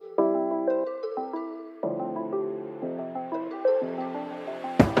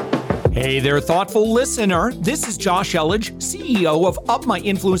Hey there, thoughtful listener. This is Josh Elledge, CEO of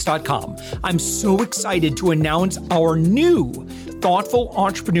UpMyInfluence.com. I'm so excited to announce our new Thoughtful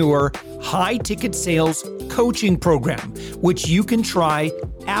Entrepreneur high-ticket sales coaching program, which you can try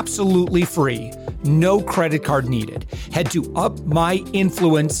absolutely free. No credit card needed. Head to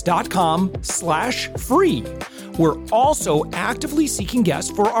UpMyInfluence.com/free. We're also actively seeking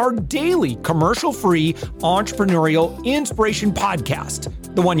guests for our daily commercial-free entrepreneurial inspiration podcast,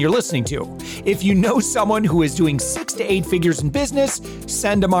 the one you're listening to. If you know someone who is doing 6 to 8 figures in business,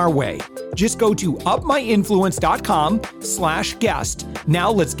 send them our way. Just go to UpMyInfluence.com/guest.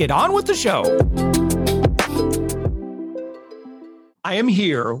 Now let's get on with the show. I am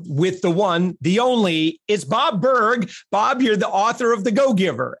here with the one, the only, it's Bob Burg. Bob, you're the author of The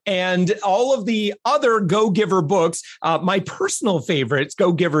Go-Giver and all of the other Go-Giver books. My personal favorites,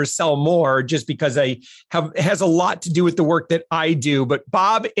 Go-Givers Sell More, just because it has a lot to do with the work that I do. But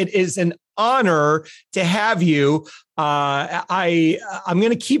Bob, it is an honor to have you. I'm going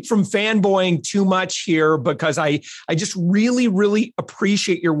to keep from fanboying too much here because I just really, really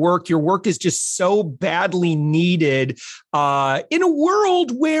appreciate your work. Your work is just so badly needed in a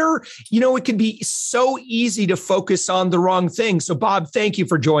world where, it can be so easy to focus on the wrong thing. So Bob, thank you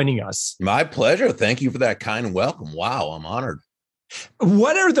for joining us. My pleasure. Thank you for that kind welcome. Wow, I'm honored.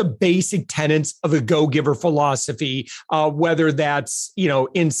 What are the basic tenets of the Go-Giver philosophy, whether that's,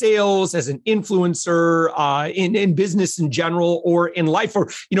 in sales, as an influencer, in business in general, or in life, or,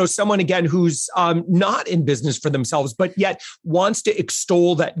 someone, again, who's not in business for themselves, but yet wants to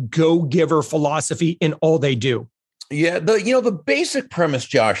extol that Go-Giver philosophy in all they do? Yeah, the basic premise,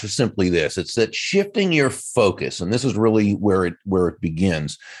 Josh, is simply this. It's that shifting your focus, and this is really where it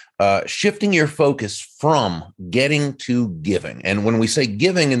begins, shifting your focus from getting to giving. And when we say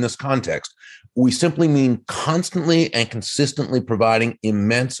giving in this context, we simply mean constantly and consistently providing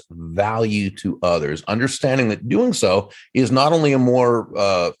immense value to others, understanding that doing so is not only a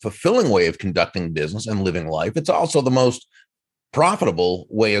more fulfilling way of conducting business and living life, it's also the most profitable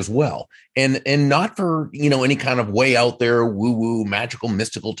way as well. And not for, any kind of way out there, woo-woo, magical,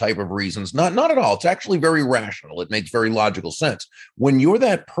 mystical type of reasons. Not at all. It's actually very rational. It makes very logical sense. When you're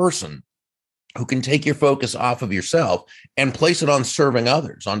that person who can take your focus off of yourself and place it on serving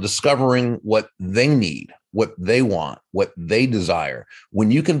others, on discovering what they need, what they want, what they desire, when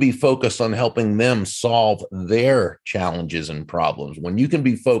you can be focused on helping them solve their challenges and problems, when you can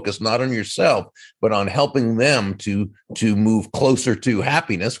be focused not on yourself, but on helping them to move closer to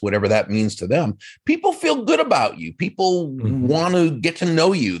happiness, whatever that means to them, people feel good about you. People want to get to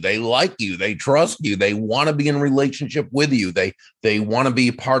know you. They like you. They trust you. They want to be in relationship with you. They want to be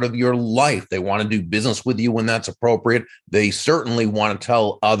a part of your life. They want to do business with you when that's appropriate. They certainly want to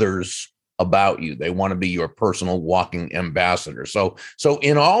tell others about you. They want to be your personal walking ambassador. So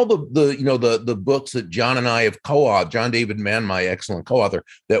in all the books that John and I have co-authored, John David Mann, my excellent co-author,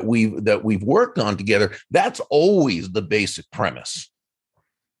 that we've worked on together, that's always the basic premise.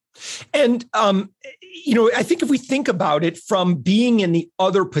 And, I think if we think about it from being in the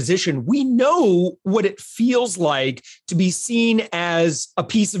other position, we know what it feels like to be seen as a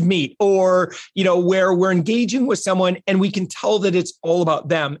piece of meat or, where we're engaging with someone and we can tell that it's all about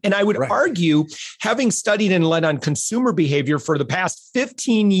them. And I would argue, having studied and led on consumer behavior for the past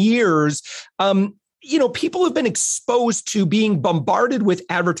 15 years, people have been exposed to being bombarded with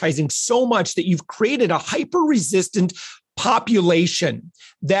advertising so much that you've created a hyper-resistant population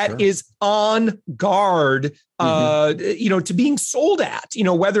that is on guard, to being sold at,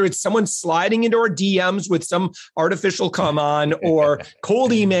 whether it's someone sliding into our DMs with some artificial come on or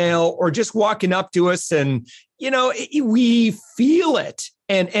cold email or just walking up to us and, we feel it.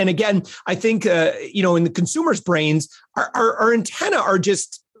 And again, I think, in the consumer's brains, our antenna are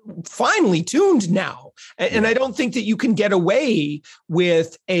just finely tuned now. And I don't think that you can get away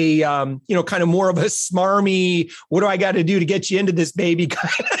with a, kind of more of a smarmy, what do I got to do to get you into this, baby?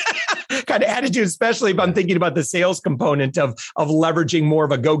 kind of attitude, especially if I'm thinking about the sales component of leveraging more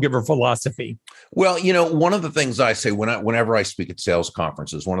of a go-giver philosophy. Well, one of the things I say whenever I speak at sales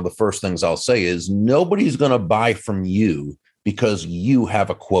conferences, one of the first things I'll say is nobody's going to buy from you because you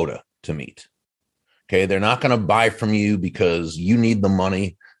have a quota to meet. Okay. They're not going to buy from you because you need the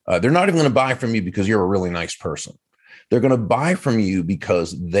money. They're not even going to buy from you because you're a really nice person. They're going to buy from you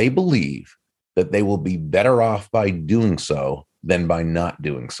because they believe that they will be better off by doing so than by not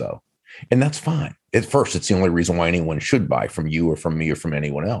doing so. And that's fine. At first, it's the only reason why anyone should buy from you or from me or from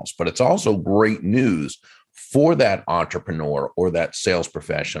anyone else. But it's also great news for that entrepreneur or that sales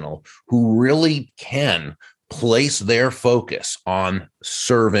professional who really can place their focus on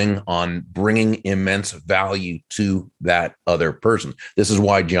serving, on bringing immense value to that other person. This is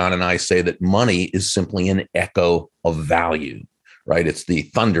why John and I say that money is simply an echo of value, right? It's the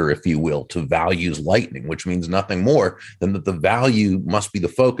thunder, if you will, to value's lightning, which means nothing more than that the value must be the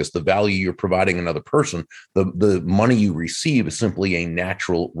focus. The value you're providing another person, the money you receive is simply a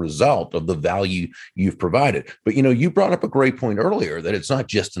natural result of the value you've provided. But, you brought up a great point earlier that it's not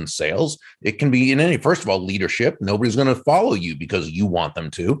just in sales. It can be in any, first of all, leadership. Nobody's going to follow you because you want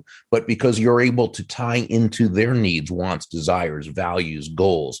them to, but because you're able to tie into their needs, wants, desires, values,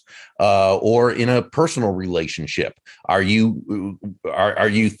 goals, or in a personal relationship. Are you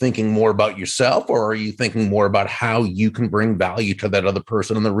thinking more about yourself, or are you thinking more about how you can bring value to that other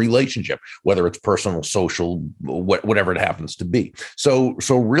person in the relationship, whether it's personal, social, whatever it happens to be? So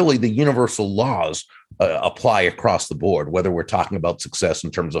really the universal laws apply across the board, whether we're talking about success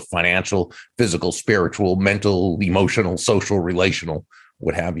in terms of financial, physical, spiritual, mental, emotional, social, relational,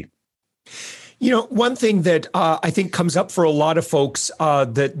 what have you. One thing that I think comes up for a lot of folks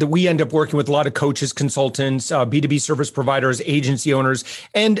that we end up working with a lot of coaches, consultants, B2B service providers, agency owners.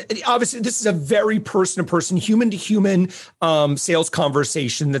 And obviously, this is a very person-to-person, human-to-human sales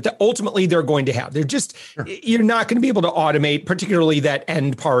conversation that ultimately they're going to have. They're just, you're not going to be able to automate, particularly that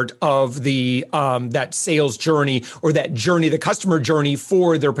end part of the that sales journey or that journey, the customer journey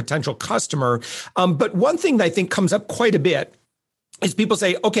for their potential customer. But one thing that I think comes up quite a bit is people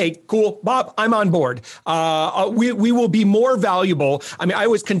say, okay, cool, Bob, I'm on board. We will be more valuable. I mean, I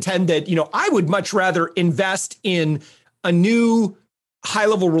always contend that, I would much rather invest in a new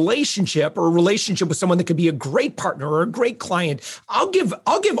high-level relationship or a relationship with someone that could be a great partner or a great client. I'll give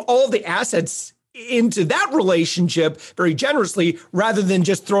all the assets into that relationship very generously rather than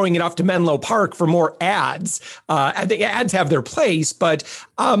just throwing it off to Menlo Park for more ads. I think ads have their place, but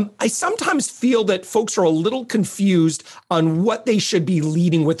I sometimes feel that folks are a little confused on what they should be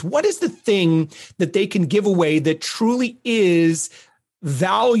leading with. What is the thing that they can give away that truly is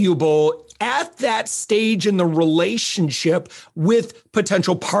valuable at that stage in the relationship with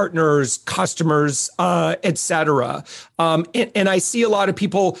potential partners, customers, et cetera. And I see a lot of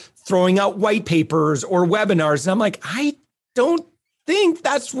people throwing out white papers or webinars. And I'm like, I don't think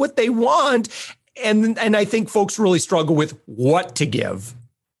that's what they want. And I think folks really struggle with what to give.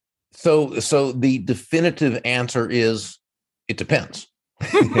 So the definitive answer is it depends,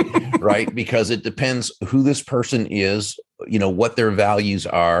 right? Because it depends who this person is, what their values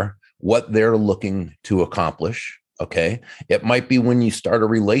are, what they're looking to accomplish. Okay. It might be when you start a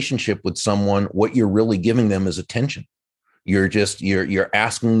relationship with someone, what you're really giving them is attention. You're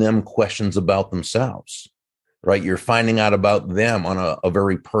asking them questions about themselves, right? You're finding out about them on a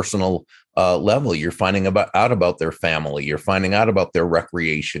very personal level. You're finding out about their family. You're finding out about their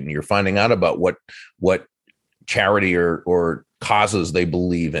recreation. You're finding out about what charity or causes they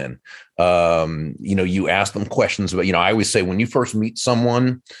believe in. You ask them questions about, I always say when you first meet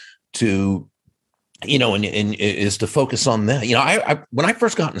someone to, and is to focus on them. When I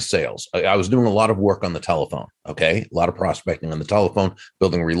first got into sales, I was doing a lot of work on the telephone. Okay. A lot of prospecting on the telephone,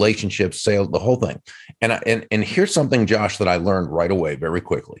 building relationships, sales, the whole thing. And here's something, Josh, that I learned right away, very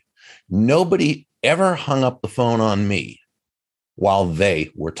quickly. Nobody ever hung up the phone on me while they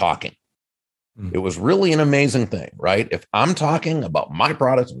were talking. It was really an amazing thing, right? If I'm talking about my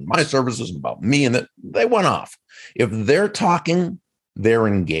products and my services and about me and that, they went off. If they're talking, they're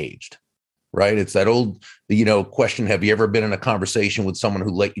engaged. Right. It's that old, question. Have you ever been in a conversation with someone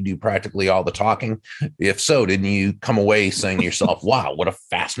who let you do practically all the talking? If so, didn't you come away saying to yourself, wow, what a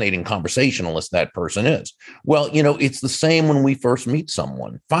fascinating conversationalist that person is? Well, it's the same when we first meet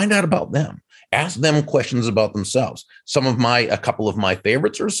someone. Find out about them. Ask them questions about themselves. A couple of my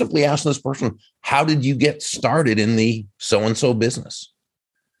favorites are simply asking this person, how did you get started in the so-and-so business?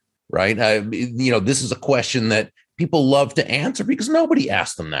 Right. This is a question that people love to answer because nobody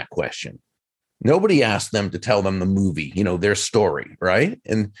asked them that question. Nobody asked them to tell them the movie, their story, right?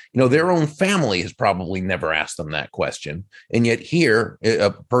 And, their own family has probably never asked them that question. And yet here, a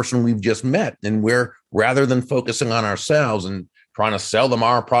person we've just met, and we're, rather than focusing on ourselves and trying to sell them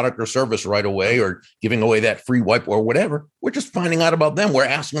our product or service right away or giving away that free wipe or whatever, we're just finding out about them. We're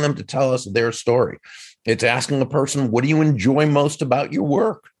asking them to tell us their story. It's asking a person, what do you enjoy most about your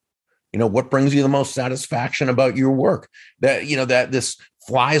work? What brings you the most satisfaction about your work? That this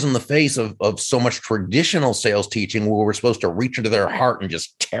flies in the face of so much traditional sales teaching where we're supposed to reach into their heart and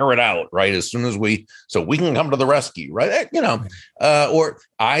just tear it out, right? As soon as so we can come to the rescue, right? Or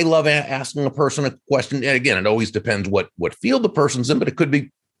I love asking a person a question. And again, it always depends what field the person's in, but it could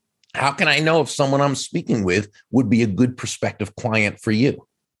be, how can I know if someone I'm speaking with would be a good prospective client for you?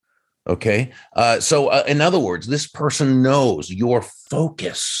 Okay. So in other words, this person knows your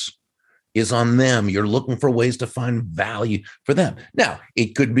focus is on them. You're looking for ways to find value for them. Now,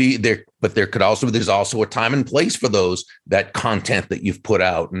 it could be there, but there's also a time and place for that content that you've put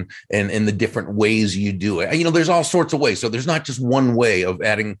out and the different ways you do it. There's all sorts of ways. So there's not just one way of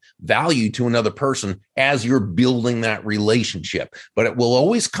adding value to another person as you're building that relationship, but it will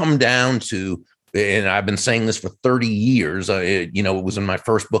always come down to, and I've been saying this for 30 years. It was in my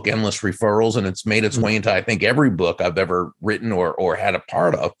first book, Endless Referrals, and it's made its way into, I think, every book I've ever written or had a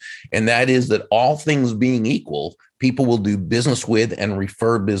part of. And that is that all things being equal, people will do business with and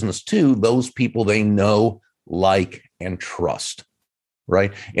refer business to those people they know, like, and trust.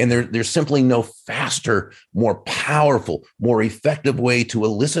 Right. And there's simply no faster, more powerful, more effective way to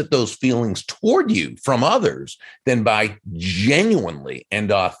elicit those feelings toward you from others than by genuinely and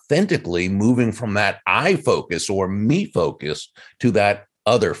authentically moving from that I focus or me focus to that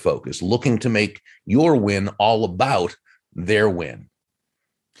other focus, looking to make your win all about their win.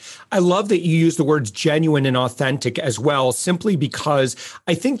 I love that you use the words genuine and authentic as well, simply because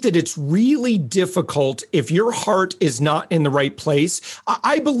I think that it's really difficult if your heart is not in the right place.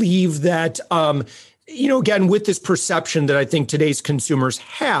 I believe that, again, with this perception that I think today's consumers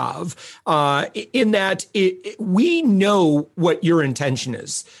have, in that we know what your intention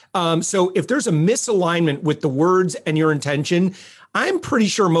is. So if there's a misalignment with the words and your intention, I'm pretty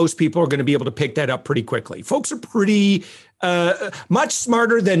sure most people are going to be able to pick that up pretty quickly. Folks are pretty much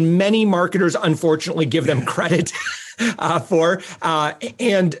smarter than many marketers, unfortunately, give them credit for.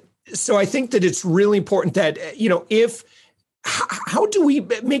 And so I think that it's really important that, how do we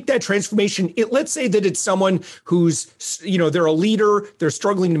make that transformation? Let's say that it's someone who's, they're a leader, they're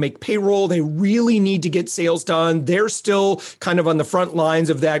struggling to make payroll, they really need to get sales done. They're still kind of on the front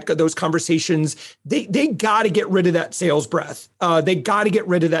lines of those conversations. They got to get rid of that sales breath. They got to get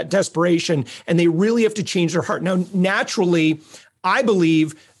rid of that desperation, and they really have to change their heart. Now, naturally, I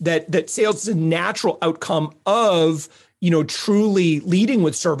believe that sales is a natural outcome of truly leading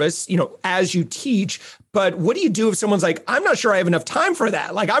with service, as you teach. But what do you do if someone's like, I'm not sure I have enough time for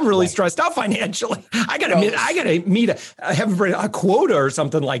that? Like, I'm really stressed out financially. I got to meet a quota or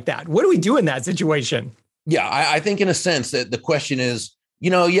something like that. What do we do in that situation? Yeah, I think in a sense that the question is,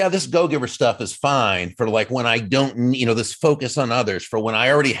 this go-giver stuff is fine for like when I don't, this focus on others for when I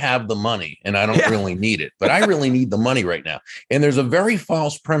already have the money and I don't really need it, but I really need the money right now. And there's a very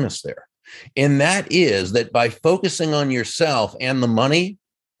false premise there. And that is that by focusing on yourself and the money,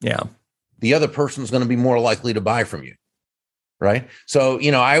 the other person is going to be more likely to buy from you. Right. So,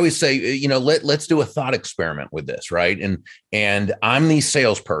 I always say, let's do a thought experiment with this. Right. And I'm the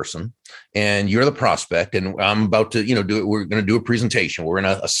salesperson and you're the prospect, and I'm about to, we're going to do a presentation. We're in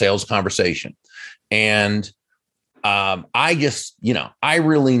a sales conversation. And I just, I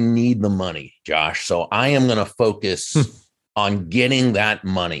really need the money, Josh. So I am going to focus on getting that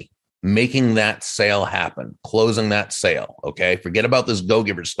money, making that sale happen, closing that sale. Okay. Forget about this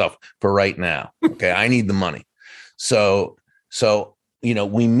go-giver stuff for right now. Okay. I need the money. So,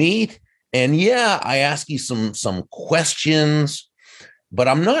 we meet and I ask you some questions, but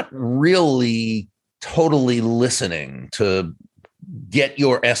I'm not really totally listening to get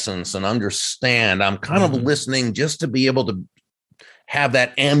your essence and understand. I'm kind of listening just to be able to have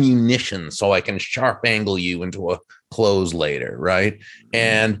that ammunition so I can sharp angle you into a close later. Right.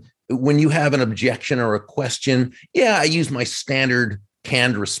 And when you have an objection or a question, I use my standard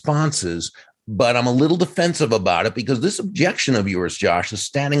canned responses, but I'm a little defensive about it because this objection of yours, Josh, is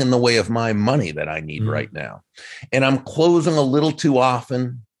standing in the way of my money that I need right now. And I'm closing a little too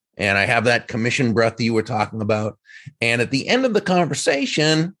often. And I have that commission breath that you were talking about. And at the end of the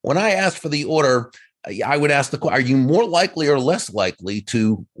conversation, when I ask for the order, I would ask are you more likely or less likely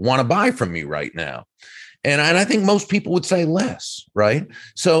to want to buy from me right now? And I think most people would say less, right?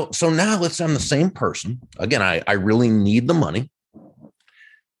 So now let's say I'm the same person. Again, I really need the money.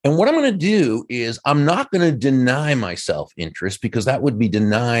 And what I'm going to do is I'm not going to deny my self-interest because that would be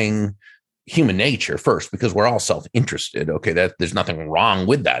denying human nature first, because we're all self-interested. Okay, that there's nothing wrong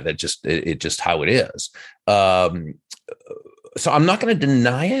with that. It's just how it is. So I'm not going to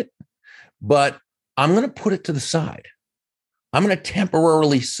deny it, but I'm going to put it to the side. I'm going to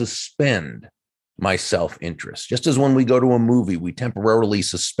temporarily suspend my self-interest, just as when we go to a movie, we temporarily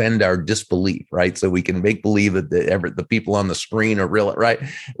suspend our disbelief, right? So we can make believe that the people on the screen are real, right?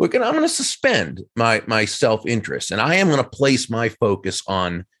 I'm going to suspend my self-interest, and I am going to place my focus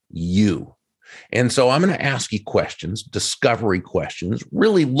on you. And so I'm going to ask you questions, discovery questions,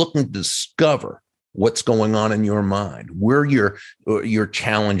 really looking to discover what's going on in your mind, where your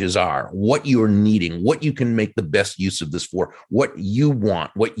challenges are, what you're needing, what you can make the best use of this for, what you want,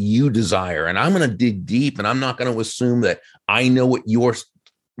 what you desire. And I'm going to dig deep, and I'm not going to assume that I know what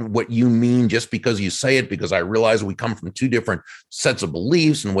you mean just because you say it, because I realize we come from two different sets of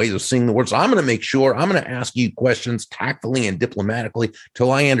beliefs and ways of seeing the world. So I'm going to make sure I'm going to ask you questions tactfully and diplomatically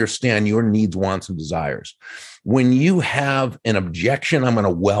till I understand your needs, wants, and desires. When you have an objection, I'm going to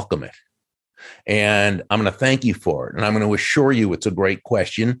welcome it. And I'm going to thank you for it. And I'm going to assure you it's a great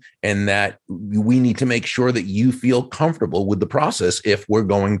question, and that we need to make sure that you feel comfortable with the process if we're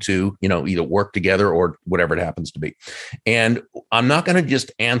going to, either work together or whatever it happens to be. And I'm not going to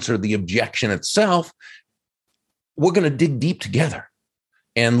just answer the objection itself. We're going to dig deep together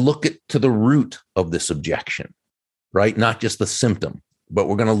and look to the root of this objection, right? Not just the symptom, but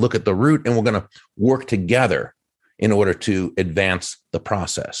we're going to look at the root, and we're going to work together in order to advance the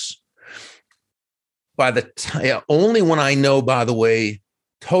process. By the time, only when I know, by the way,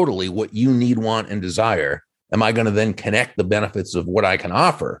 totally what you need, want, and desire, am I going to then connect the benefits of what I can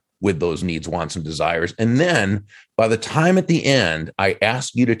offer with those needs, wants, and desires. And then by the time at the end, I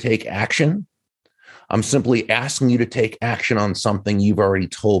ask you to take action, I'm simply asking you to take action on something you've already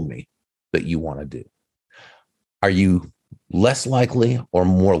told me that you want to do. Are you less likely or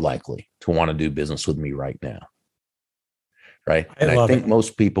more likely to want to do business with me right now? Right. And I think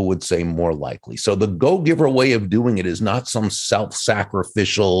most people would say more likely. So the go-giver way of doing it is not some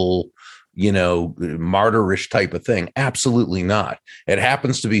self-sacrificial, martyrish type of thing. Absolutely not. It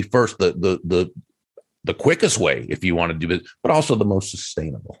happens to be first the quickest way if you want to do it, but also the most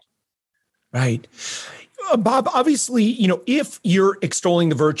sustainable. Right. Bob, obviously, if you're extolling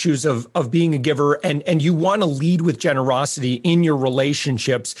the virtues of being a giver and you want to lead with generosity in your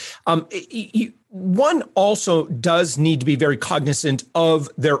relationships, one also does need to be very cognizant of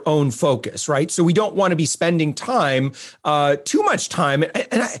their own focus, right? So we don't want to be spending time, too much time.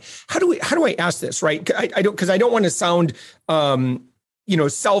 And how do I ask this, right? I don't want to sound,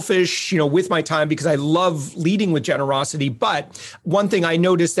 selfish, with my time, because I love leading with generosity. But one thing I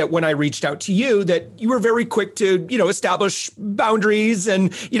noticed that when I reached out to you, that you were very quick to, establish boundaries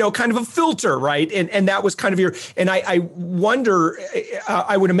and, kind of a filter, right? And that was kind of and I wonder,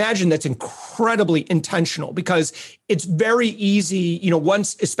 I would imagine that's incredibly intentional, because it's very easy,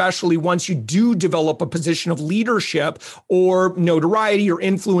 especially once you do develop a position of leadership or notoriety or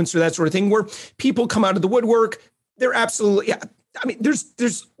influence or that sort of thing, where people come out of the woodwork, they're absolutely,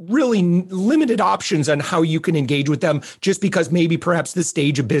 there's really limited options on how you can engage with them, just because maybe perhaps the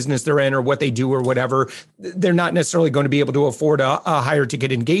stage of business they're in or what they do or whatever, they're not necessarily going to be able to afford a higher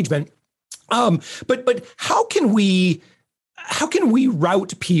ticket engagement. But how can we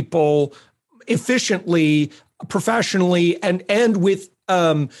route people efficiently, professionally, and with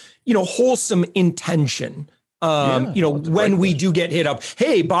wholesome intention? When we do get hit up,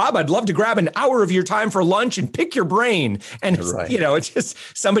 hey, Bob, I'd love to grab an hour of your time for lunch and pick your brain. And, it's just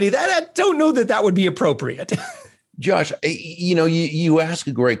somebody that I don't know that would be appropriate. Josh, you ask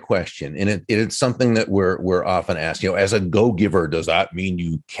a great question, and it's something that we're often asked. As a go-giver, does that mean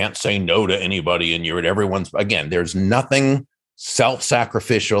you can't say no to anybody and you're at everyone's? Again, there's nothing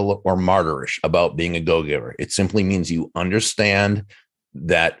self-sacrificial or martyrish about being a go-giver. It simply means you understand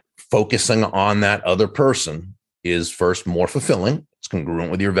that focusing on that other person is first more fulfilling, it's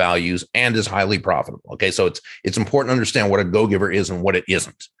congruent with your values, and is highly profitable. Okay, so it's important to understand what a go-giver is and what it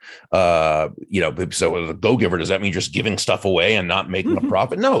isn't. So as a go-giver, does that mean just giving stuff away and not making a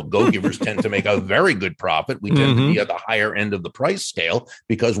profit? No, go-givers tend to make a very good profit. We tend to be at the higher end of the price scale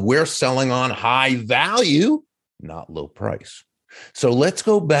because we're selling on high value, not low price. So let's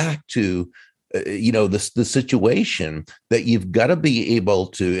go back to the situation that you've got to be able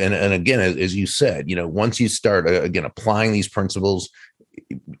to, and again, as you said, once you start again applying these principles,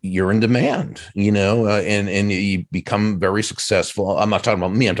 you're in demand, and you become very successful. I'm not talking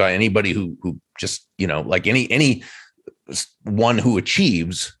about me. I'm talking anybody who just, like any one who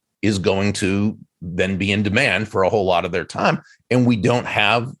achieves is going to then be in demand for a whole lot of their time. And we don't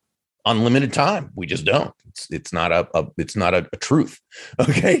have unlimited time. We just don't. It's not a truth,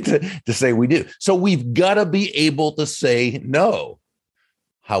 okay, to say we do. So we've got to be able to say no.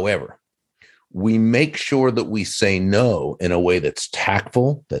 However, we make sure that we say no in a way that's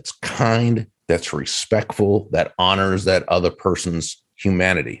tactful, that's kind, that's respectful, that honors that other person's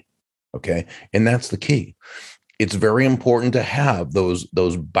humanity, okay? And that's the key. It's very important to have those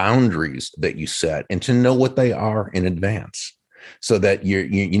boundaries that you set and to know what they are in advance, so that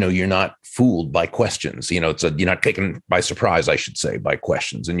you're not fooled by questions. You're not taken by surprise, I should say, by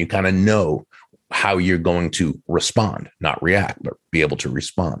questions, and you kind of know how you're going to respond, not react, but be able to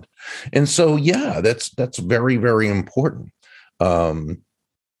respond. And so, yeah, that's very, very important.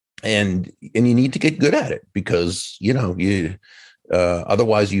 And you need to get good at it, because,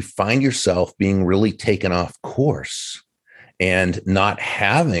 otherwise you find yourself being really taken off course and not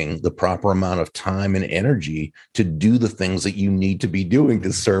having the proper amount of time and energy to do the things that you need to be doing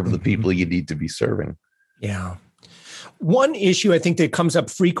to serve the people you need to be serving. Yeah. One issue I think that comes up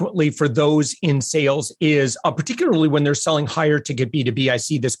frequently for those in sales is particularly when they're selling higher ticket B2B. I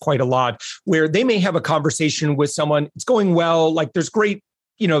see this quite a lot, where they may have a conversation with someone. It's going well, like there's great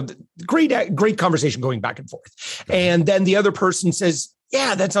conversation going back and forth. And then the other person says,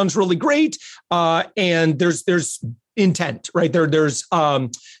 yeah, that sounds really great. And there's intent, right? There's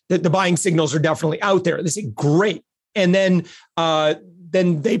the buying signals are definitely out there. They say, great. And then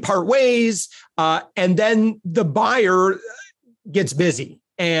they part ways. And then the buyer gets busy.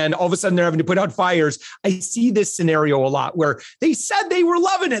 And all of a sudden they're having to put out fires. I see this scenario a lot where they said they were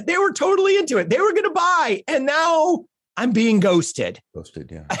loving it. They were totally into it. They were going to buy. And now I'm being ghosted.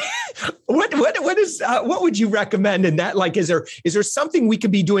 Yeah. What would you recommend in that? Like, is there something we could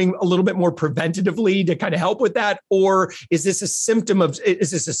be doing a little bit more preventatively to kind of help with that? Or is this a symptom of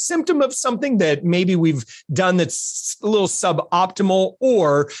something that maybe we've done that's a little suboptimal?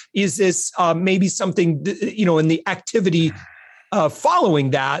 Or is this maybe something, in the activity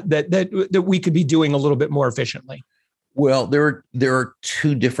following that we could be doing a little bit more efficiently? Well, there are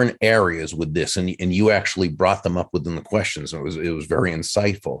two different areas with this, and you actually brought them up within the questions. It was very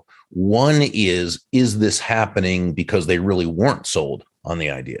insightful. One is this happening because they really weren't sold on the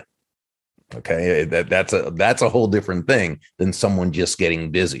idea? Okay, that's a whole different thing than someone just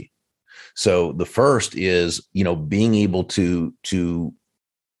getting busy. So the first is, being able to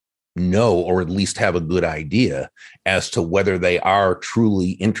know, or at least have a good idea as to whether they are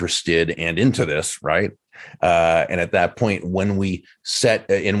truly interested and into this, right? And at that point, when we set,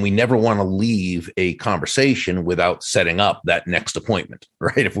 and we never want to leave a conversation without setting up that next appointment,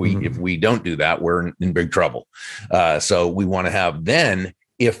 right? If we don't do that, we're in big trouble. So we want to have, then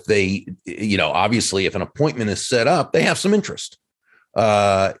if they, obviously if an appointment is set up, they have some interest.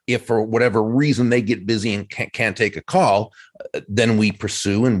 If for whatever reason they get busy and can't take a call, then we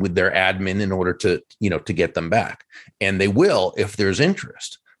pursue and with their admin in order to get them back. And they will if there's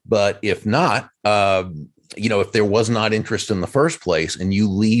interest. But if not, if there was not interest in the first place, and you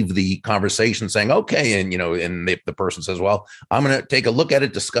leave the conversation saying, okay, and the person says, well, I'm going to take a look at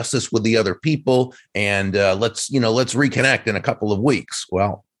it, discuss this with the other people, and let's reconnect in a couple of weeks.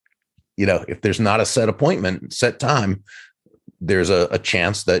 Well, if there's not a set appointment, set time, there's a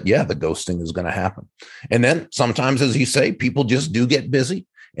chance that, the ghosting is going to happen. And then sometimes, as you say, people just do get busy.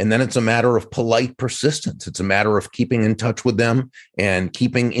 And then it's a matter of polite persistence. It's a matter of keeping in touch with them and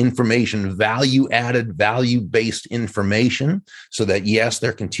keeping information, value-added, value-based information, so that, yes,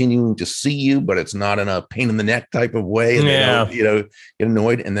 they're continuing to see you, but it's not in a pain in the neck type of way. And they don't, get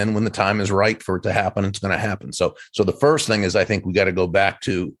annoyed. And then when the time is right for it to happen, it's going to happen. So the first thing is, I think we got to go back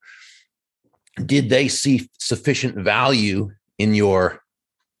to, did they see sufficient value in your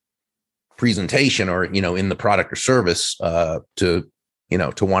presentation, or, in the product or service, to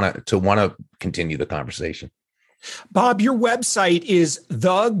want to continue the conversation. Bob, your website is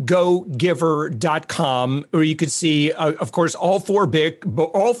thegogiver.com, where you could see, of course, all four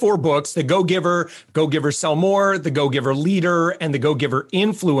books: The Go Giver, Go Giver Sell More, The Go Giver Leader, and The Go Giver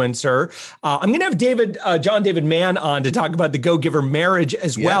Influencer. I'm going to have John David Mann on to talk about The Go Giver Marriage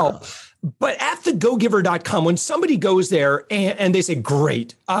as well. But at thegogiver.com, when somebody goes there and they say,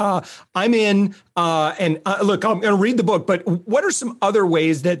 great, I'm in, look, I'm going to read the book, but what are some other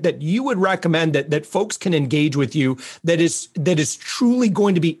ways that you would recommend that folks can engage with you that is truly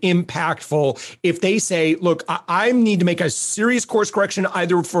going to be impactful if they say, look, I need to make a serious course correction,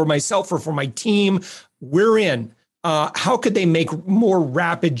 either for myself or for my team? We're in. How could they make more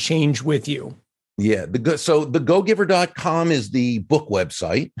rapid change with you? Yeah. So thegogiver.com is the book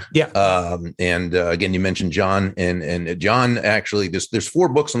website. Yeah. And again, you mentioned John and John, actually, there's 4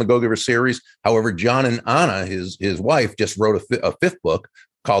 books on the Go Giver series. However, John and Anna, his wife, just wrote a 5th book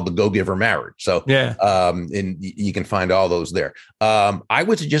called The Go Giver Marriage. So, and you can find all those there. I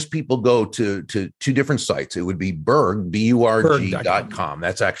would suggest people go to 2 different sites. It would be Burg, Burg.com.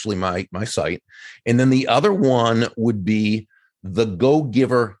 That's actually my site. And then the other one would be the Go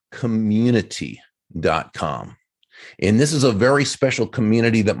Giver Community.com. And this is a very special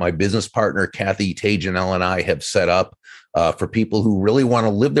community that my business partner, Kathy Tajanel, and I have set up for people who really want to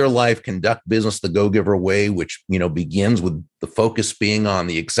live their life, conduct business the Go Giver way, which, begins with the focus being on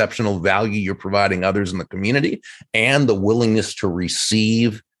the exceptional value you're providing others in the community and the willingness to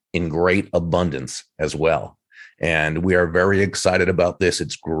receive in great abundance as well. And we are very excited about this.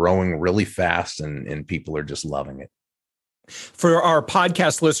 It's growing really fast, and people are just loving it. For our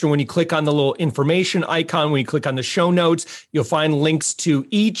podcast listener, when you click on the little information icon, when you click on the show notes, you'll find links to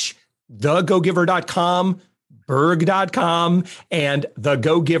each, thegogiver.com, Burg.com, and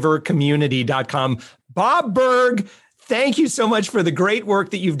thegogivercommunity.com. Bob Burg, thank you so much for the great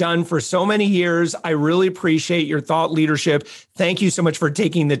work that you've done for so many years. I really appreciate your thought leadership. Thank you so much for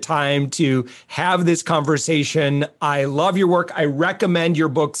taking the time to have this conversation. I love your work. I recommend your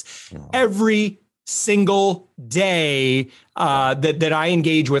books every single day that I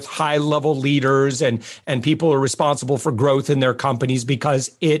engage with high-level leaders and people who are responsible for growth in their companies, because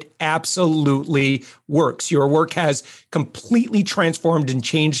it absolutely works. Your work has completely transformed and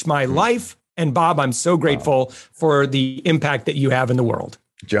changed my life. And Bob, I'm so grateful for the impact that you have in the world.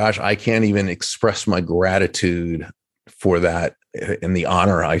 Josh, I can't even express my gratitude for that and the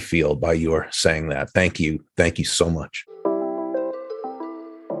honor I feel by your saying that. Thank you. Thank you so much.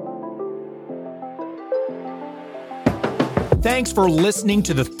 Thanks for listening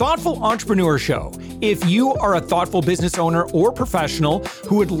to the Thoughtful Entrepreneur Show. If you are a thoughtful business owner or professional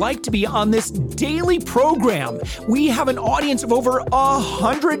who would like to be on this daily program, we have an audience of over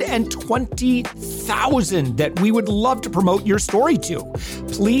 120,000 that we would love to promote your story to.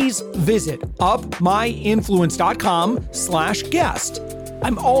 Please visit upmyinfluence.com/guest.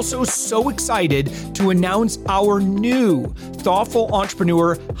 I'm also so excited to announce our new Thoughtful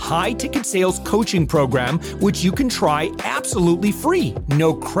Entrepreneur high-ticket sales coaching program, which you can try absolutely free.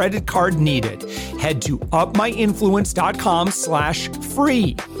 No credit card needed. Head to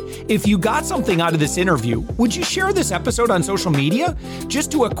upmyinfluence.com/free. If you got something out of this interview, would you share this episode on social media? Just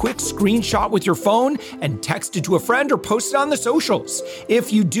do a quick screenshot with your phone and text it to a friend or post it on the socials.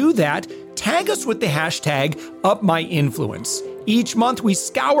 If you do that, tag us with the hashtag #UpMyInfluence. Each month, we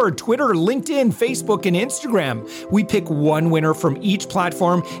scour Twitter, LinkedIn, Facebook, and Instagram. We pick one winner from each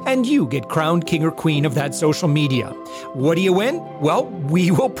platform, and you get crowned king or queen of that social media. What do you win? Well, we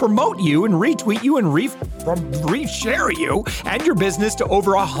will promote you and retweet you and reshare you and your business to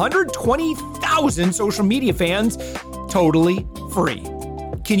over 120,000 social media fans, totally free.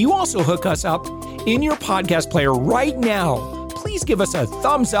 Can you also hook us up in your podcast player right now? Please give us a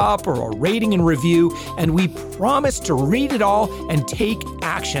thumbs up or a rating and review, and we promise to read it all and take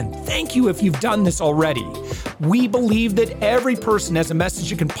action. Thank you if you've done this already. We believe that every person has a message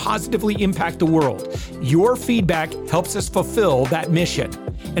that can positively impact the world. Your feedback helps us fulfill that mission.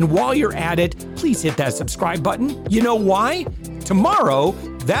 And while you're at it, please hit that subscribe button. You know why? Tomorrow,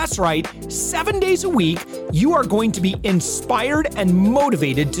 that's right, 7 days a week, you are going to be inspired and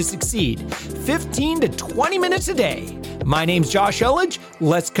motivated to succeed. 15 to 20 minutes a day. My name's Josh Elledge.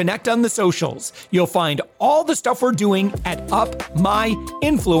 Let's connect on the socials. You'll find all the stuff we're doing at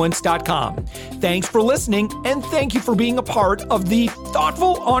upmyinfluence.com. Thanks for listening, and thank you for being a part of the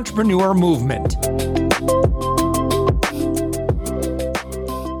Thoughtful Entrepreneur Movement.